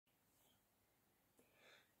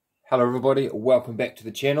Hello everybody, welcome back to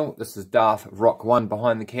the channel. This is Darth Rock 1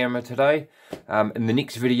 behind the camera today. In the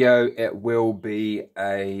next video it will be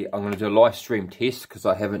I'm going to do a live stream test because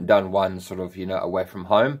I haven't done one sort of, away from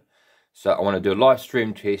home. So I want to do a live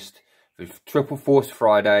stream test for Triple Force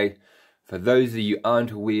Friday. For those of you who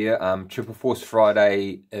aren't aware, Triple Force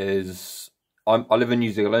Friday is, I live in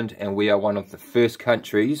New Zealand and we are one of the first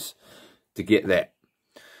countries to get that.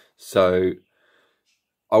 So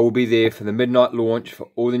I will be there for the midnight launch for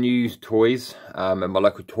all the new toys at my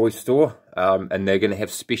local toy store. And they're going to have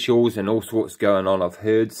specials and all sorts going on, I've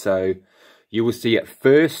heard. So you will see it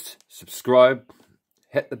first. Subscribe,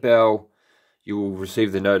 hit the bell. You will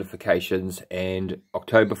receive the notifications. And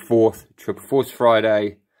October 4th, Triple Force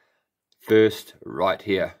Friday, first right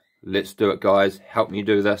here. Let's do it, guys. Help me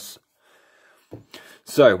do this.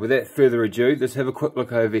 So without further ado, let's have a quick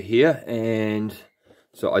look over here. And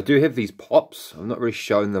so I do have these pops. I've not really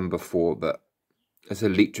shown them before, but this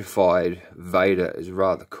electrified Vader is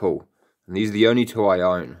rather cool. And these are the only two I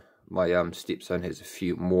own. My stepson has a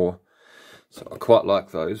few more, so I quite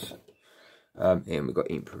like those. And we've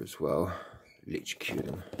got Emperor as well. Electrocute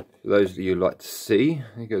him. For those of you who like to see,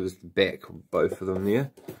 there goes the back of both of them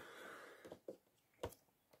there.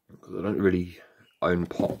 Because I don't really own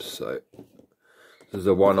pops, so this is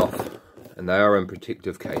a one-off. And they are in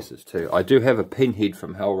protective cases too. I do have a pinhead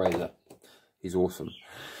from Hellraiser. He's awesome.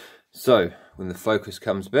 So, when the focus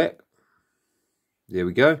comes back, there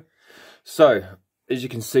we go. So, as you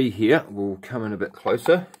can see here, we'll come in a bit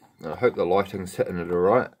closer. I hope the lighting's hitting it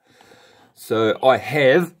alright. So,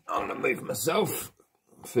 I'm going to move myself.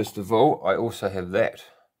 First of all, I also have that.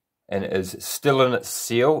 And it is still in its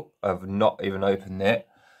seal. I've not even opened that.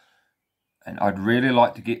 And I'd really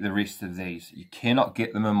like to get the rest of these. You cannot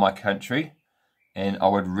get them in my country. And I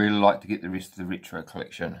would really like to get the rest of the retro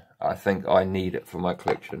collection. I think I need it for my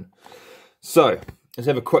collection. So, let's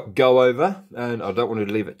have a quick go over. And I don't want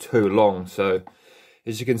to leave it too long. So,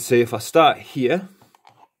 as you can see, if I start here,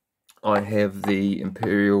 I have the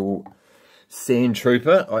Imperial Sand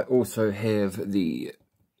Trooper. I also have the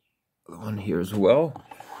one here as well.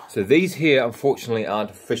 So these here, unfortunately, aren't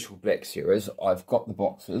official Black Series. I've got the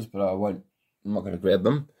boxes, but I'm not going to grab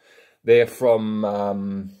them. They're from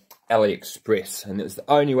AliExpress, and it's the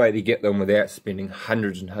only way to get them without spending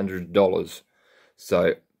hundreds and hundreds of dollars.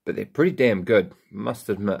 So, but they're pretty damn good, must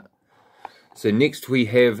admit. So next we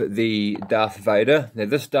have the Darth Vader. Now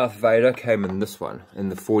this Darth Vader came in this one, in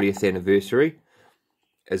the 40th anniversary,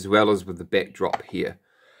 as well as with the backdrop here.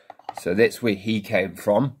 So that's where he came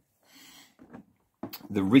from.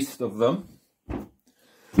 The rest of them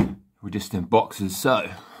were just in boxes, so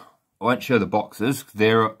I won't show the boxes.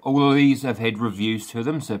 All of these have had reviews to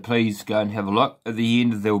them, so please go and have a look. At the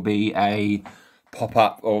end there'll be a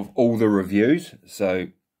pop-up of all the reviews, so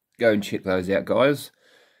go and check those out, guys.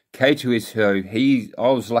 K2SO, I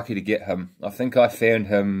was lucky to get him. I think I found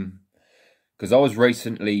him because I was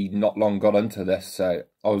recently, not long got into this, so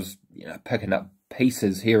I was picking up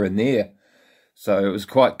pieces here and there. So it was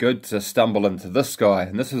quite good to stumble into this guy.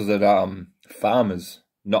 And this is at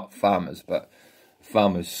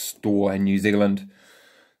Farmers store in New Zealand.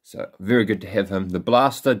 So very good to have him. The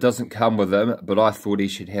blaster doesn't come with him, but I thought he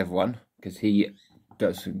should have one because he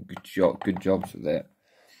does some good jobs with that.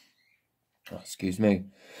 Oh, excuse me,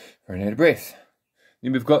 running out of breath.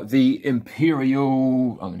 Then we've got the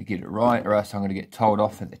Imperial. I'm going to get it right, or else I'm going to get told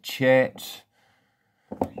off in the chat.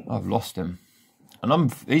 I've lost him.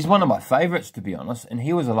 And he's one of my favourites, to be honest. And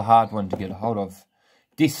he was a hard one to get a hold of.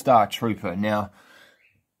 Death Star Trooper. Now,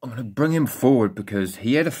 I'm going to bring him forward because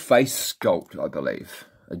he had a face sculpt, I believe.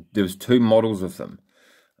 There was two models of them.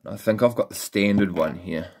 And I think I've got the standard one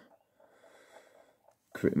here.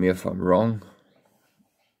 Correct me if I'm wrong.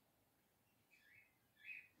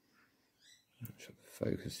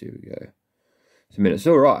 Focus, here we go. So, I mean, it's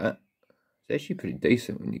alright. It's actually pretty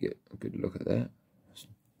decent when you get a good look at that.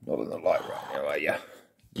 Not in the light right now, are you?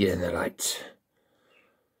 Get in the light.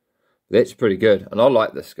 That's pretty good. And I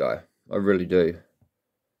like this guy. I really do.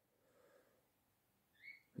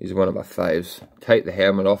 He's one of my faves. Take the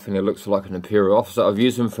helmet off and he looks like an Imperial officer. I've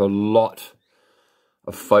used him for a lot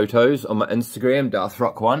of photos on my Instagram,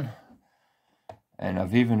 DarthRock1. And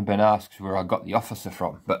I've even been asked where I got the officer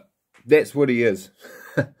from. But that's what he is.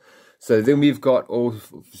 So then we've got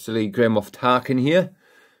obviously Grand Moff Tarkin here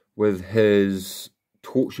with his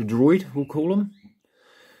torture droid, we'll call him.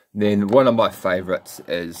 Then one of my favourites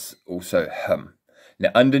is also him. Now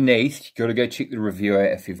underneath, you've got to go check the review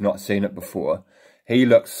out if you've not seen it before. He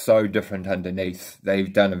looks so different underneath.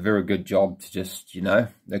 They've done a very good job to just,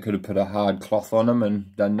 they could have put a hard cloth on him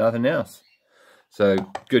and done nothing else.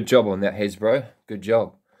 So good job on that, Hasbro. Good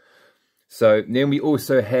job. So then we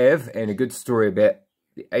also have, and a good story about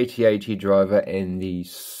the AT-AT driver and the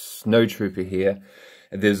snow trooper here.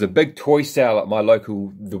 There's a big toy sale at my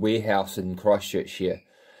local, the warehouse in Christchurch here.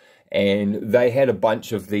 And they had a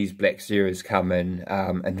bunch of these Black Series come in,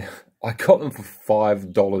 and I got them for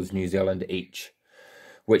 $5 New Zealand each,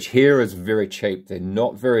 which here is very cheap. They're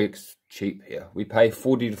not very cheap here. We pay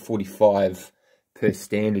 40 to 45 per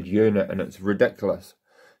standard unit, and it's ridiculous,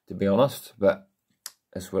 to be honest, but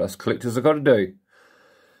that's what us collectors have got to do.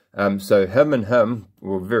 So him and him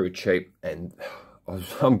were very cheap, and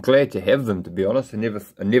I'm glad to have them, to be honest. I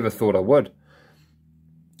never thought I would.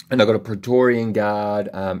 And I got a Praetorian Guard,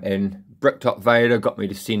 and Bricktop Vader got me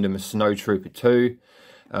to send him a Snow Trooper too.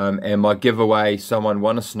 And my giveaway, someone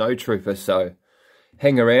won a Snow Trooper, so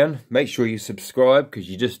hang around. Make sure you subscribe, because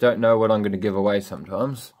you just don't know what I'm going to give away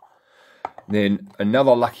sometimes. Then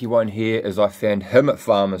another lucky one here is I found him at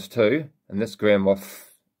Farmers too. And this Grand Moff,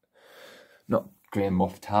 not Grand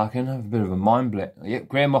Moff Tarkin, I have a bit of a mind blank. Yep,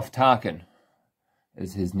 Grand Moff Tarkin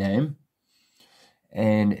is his name.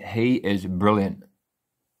 And he is brilliant.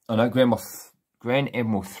 I know Grand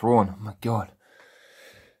Admiral Thrawn. Oh my god.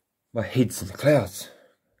 My head's in the clouds.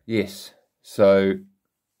 Yes. So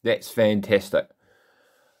that's fantastic.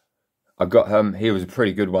 I got him. He was a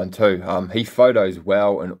pretty good one too. He photos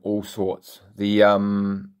well and all sorts.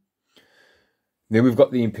 Then we've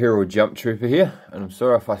got the Imperial Jump Trooper here. And I'm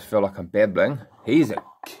sorry if I feel like I'm babbling. He's a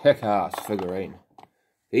kick-ass figurine.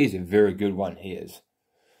 He's a very good one, he is.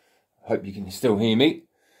 Hope you can still hear me.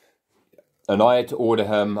 And I had to order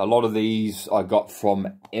him. A lot of these I got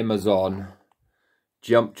from Amazon.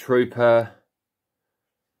 Jump Trooper,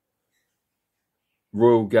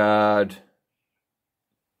 Royal Guard,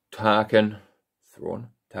 Thrawn,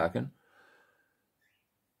 Tarkin.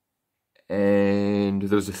 And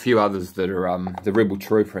there's a few others that are the Rebel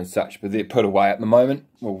Trooper and such, but they're put away at the moment.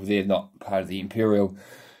 Well, they're not part of the Imperial.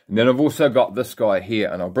 And then I've also got this guy here,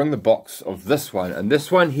 and I'll bring the box of this one. And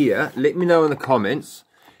this one here, let me know in the comments.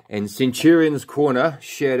 And Centurion's Corner,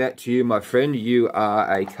 shout out to you, my friend. You are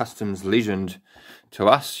a customs legend to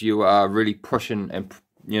us. You are really pushing and,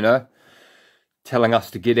 you know, telling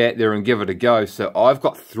us to get out there and give it a go. So I've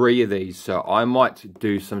got 3 of these, so I might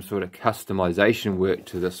do some sort of customization work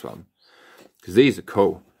to this one, because these are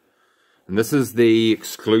cool. And this is the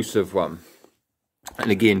exclusive one.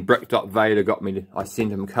 And again, Bricktop Vader got me, I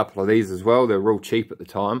sent him a couple of these as well. They're real cheap at the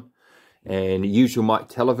time. And Usual Mike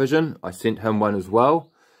Television, I sent him one as well.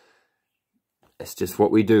 It's just what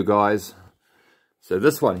we do, guys. So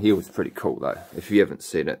this one here was pretty cool though, if you haven't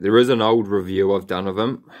seen it. There is an old review I've done of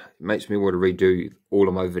him. It makes me want to redo all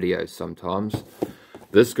of my videos sometimes.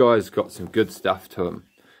 This guy's got some good stuff to him.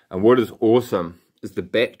 And what is awesome is the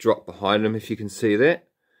backdrop behind him, if you can see that.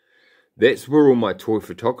 That's where all my toy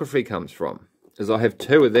photography comes from. Is I have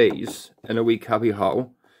 2 of these in a wee cubby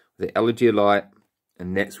hole with the LED light,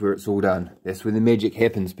 and that's where it's all done. That's where the magic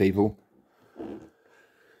happens, people.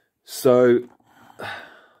 So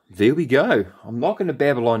there we go. I'm not going to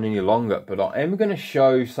babble on any longer, but I am going to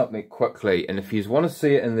show something quickly. And if you want to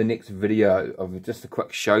see it in the next video of just a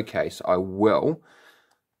quick showcase, I will.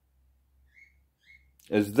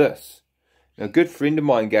 Is this. Now, a good friend of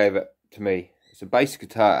mine gave it to me. It's a bass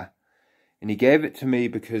guitar. And he gave it to me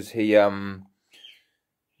because he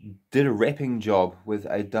did a wrapping job with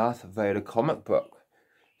a Darth Vader comic book.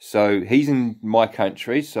 So he's in my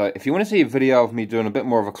country, so if you want to see a video of me doing a bit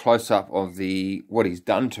more of a close-up of what he's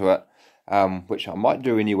done to it, which I might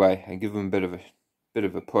do anyway, and give him a bit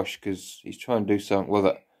of a push, because he's trying to do something with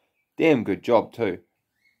it. Damn good job too.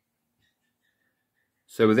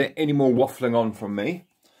 So without any more waffling on from me,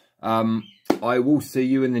 I will see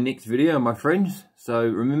you in the next video, my friends. So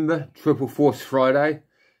remember, Triple Force Friday,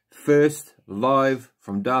 first live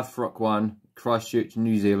from Darth Rock 1, Christchurch,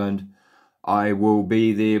 New Zealand. I will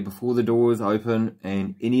be there before the doors open,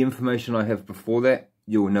 and any information I have before that,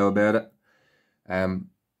 you will know about it.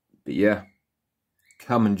 But yeah,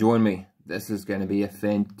 come and join me. This is going to be a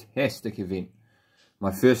fantastic event.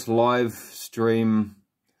 My first live stream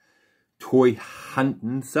toy hunt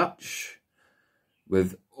and such,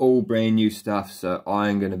 with all brand new stuff, so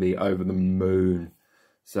I'm going to be over the moon.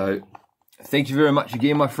 So thank you very much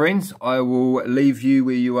again, my friends. I will leave you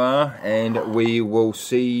where you are, and we will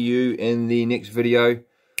see you in the next video.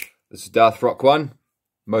 This is Darth Rock 1.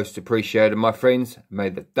 Most appreciated, my friends. May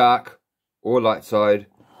the dark or light side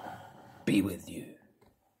be with you.